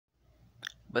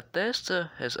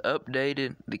Bethesda has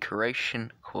updated the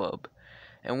Creation Club,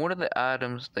 and one of the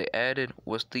items they added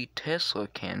was the Tesla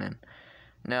Cannon.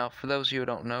 Now, for those of you who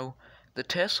don't know, the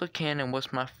Tesla Cannon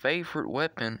was my favorite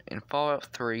weapon in Fallout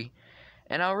 3,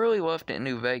 and I really loved it in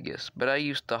New Vegas, but I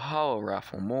used the Hollow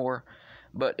Rifle more.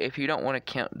 But if you don't want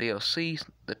to count DLCs,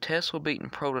 the Tesla Beaten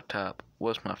Prototype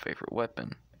was my favorite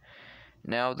weapon.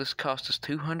 Now, this cost us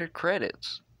 200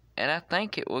 credits, and I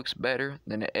think it looks better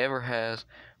than it ever has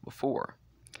before.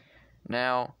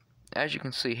 Now, as you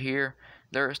can see here,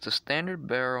 there is the standard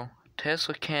barrel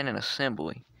Tesla Cannon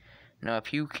assembly. Now,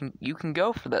 if you can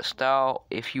go for that style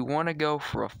if you want to go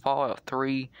for a Fallout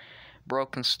 3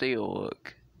 broken steel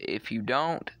look. If you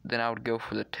don't, then I would go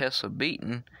for the Tesla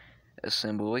Beaten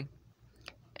assembly.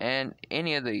 And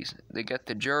any of these, they got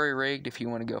the jury rigged if you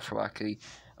want to go for like the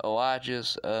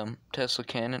Elijah's Tesla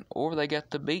Cannon, or they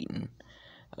got the Beaten.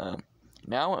 Now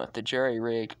I went with the jury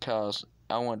rigged because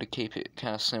I wanted to keep it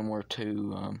kind of similar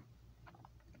to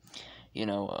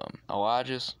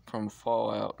Elijah's from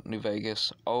Fallout New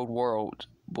Vegas Old World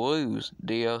Blues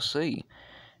DLC.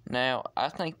 Now I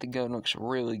think the gun looks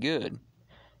really good.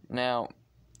 Now,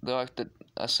 like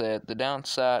I said, the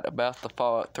downside about the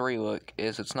Fallout 3 look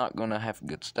is it's not going to have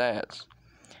good stats.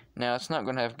 Now, it's not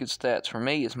going to have good stats for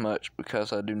me as much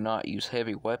because I do not use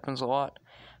heavy weapons a lot,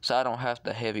 so I don't have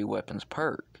the heavy weapons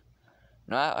perk.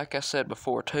 Now, like I said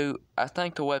before too, I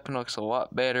think the weapon looks a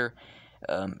lot better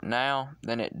now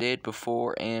than it did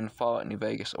before in Fallout New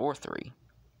Vegas or 3.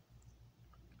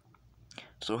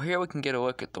 So here we can get a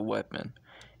look at the weapon,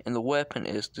 and the weapon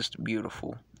is just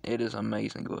beautiful. It is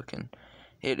amazing looking.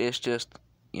 It is just,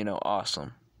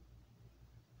 awesome.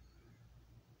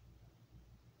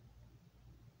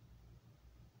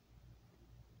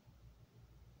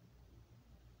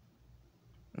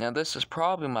 Now, this is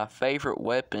probably my favorite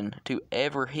weapon to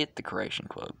ever hit the Creation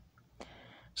Club.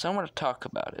 So I'm going to talk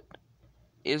about it.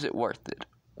 Is it worth it?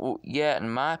 Well, yeah, in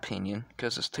my opinion,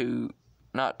 because it's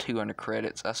not 200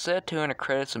 credits. I said 200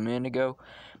 credits a minute ago,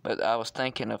 but I was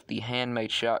thinking of the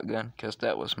handmade shotgun because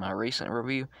that was my recent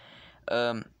review.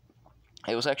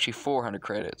 It was actually 400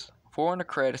 credits. 400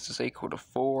 credits is equal to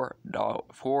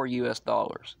 $4 US.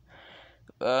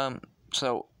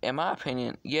 So, in my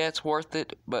opinion, yeah, it's worth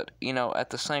it, but, at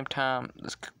the same time,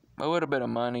 it's a little bit of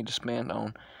money to spend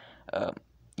on,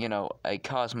 a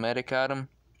cosmetic item.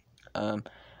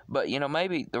 But,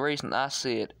 maybe the reason I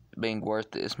see it being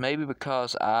worth it is maybe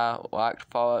because I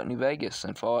liked Fallout New Vegas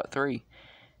and Fallout 3.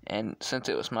 And since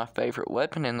it was my favorite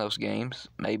weapon in those games,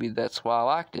 maybe that's why I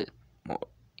liked it.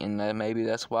 And maybe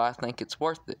that's why I think it's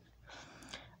worth it.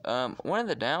 One of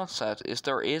the downsides is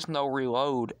there is no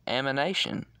reload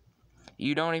animation.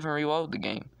 You don't even reload the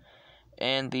game.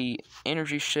 And the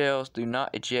energy shells do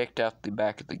not eject out the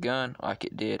back of the gun like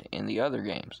it did in the other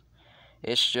games.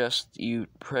 It's just you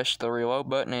press the reload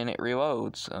button and it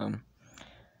reloads.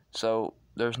 So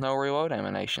there's no reload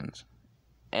animations.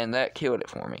 And that killed it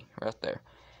for me right there.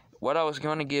 What I was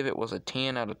going to give it was a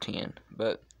 10 out of 10.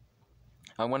 But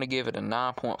I'm going to give it a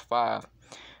 9.5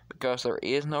 because there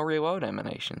is no reload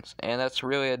animations. And that's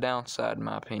really a downside in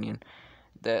my opinion.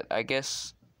 That I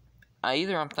guess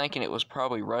I'm thinking it was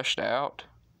probably rushed out,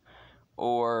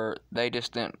 or they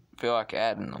just didn't feel like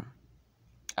adding them.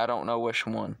 I don't know which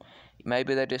one.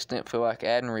 Maybe they just didn't feel like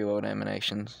adding reload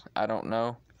animations. I don't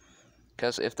know.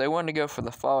 Because if they wanted to go for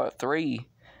the Fallout 3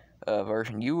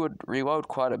 version, you would reload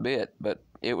quite a bit, but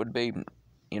it would be,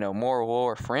 more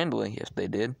lore friendly if they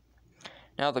did.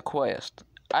 Now the quest.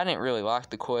 I didn't really like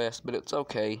the quest, but it's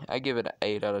okay. I give it an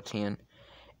 8 out of 10.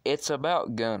 It's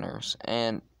about gunners,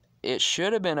 and it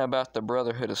should have been about the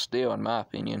Brotherhood of Steel, in my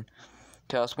opinion,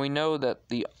 because we know that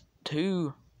the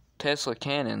 2 Tesla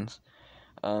cannons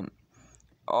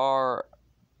are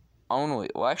only,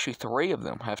 actually 3 of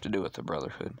them have to do with the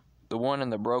Brotherhood. The one in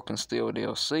the Broken Steel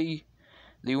DLC,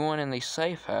 the one in the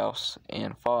Safe House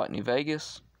in Fallout New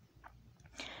Vegas,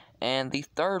 and the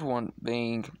third one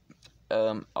being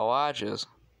Elijah's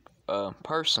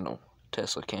personal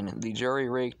Tesla cannon, the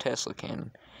jury-rigged Tesla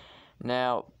cannon.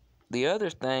 Now, the other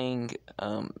thing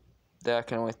that I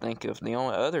can only think of, the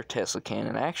only other Tesla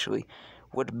cannon actually,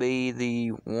 would be the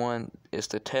one, is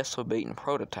the Tesla Beaten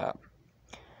Prototype.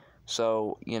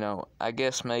 So, I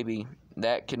guess maybe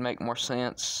that could make more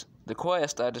sense. The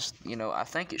quest, I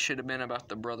think it should have been about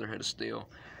the Brotherhood of Steel,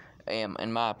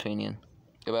 in my opinion,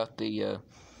 about the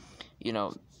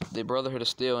Brotherhood of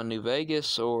Steel in New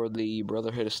Vegas or the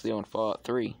Brotherhood of Steel in Fallout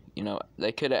 3.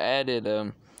 They could have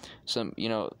added some,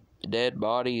 dead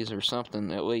bodies or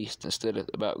something at least instead of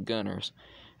about gunners.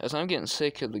 As I'm getting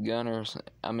sick of the gunners.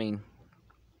 I mean,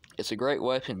 it's a great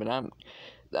weapon, but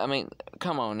I mean,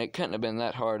 come on, it couldn't have been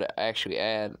that hard to actually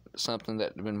add something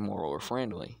that had been more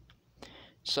friendly.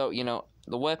 So, you know,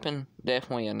 the weapon,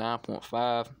 definitely a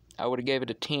 9.5. I would have gave it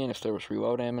a 10 if there was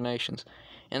reload animations.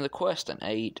 And the quest an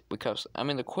 8, because, I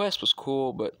mean, the quest was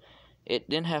cool, but it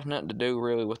didn't have nothing to do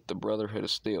really with the Brotherhood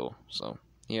of Steel. So,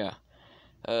 yeah.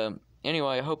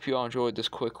 Anyway, I hope you all enjoyed this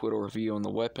quick little review on the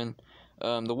weapon.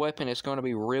 The weapon is going to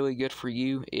be really good for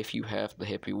you if you have the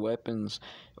heavy weapons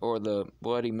or the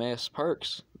bloody mess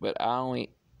perks, but I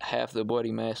only have the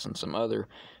bloody mess and some other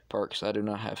perks. I do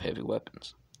not have heavy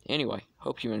weapons. Anyway,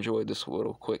 hope you enjoyed this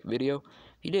little quick video.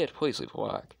 If you did, please leave a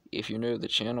like. If you're new to the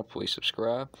channel, please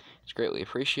subscribe. It's greatly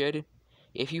appreciated.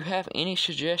 If you have any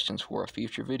suggestions for a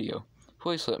future video,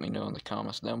 please let me know in the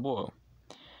comments down below.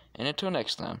 And until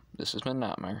next time, this has been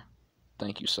Nightmare.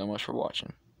 Thank you so much for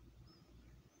watching.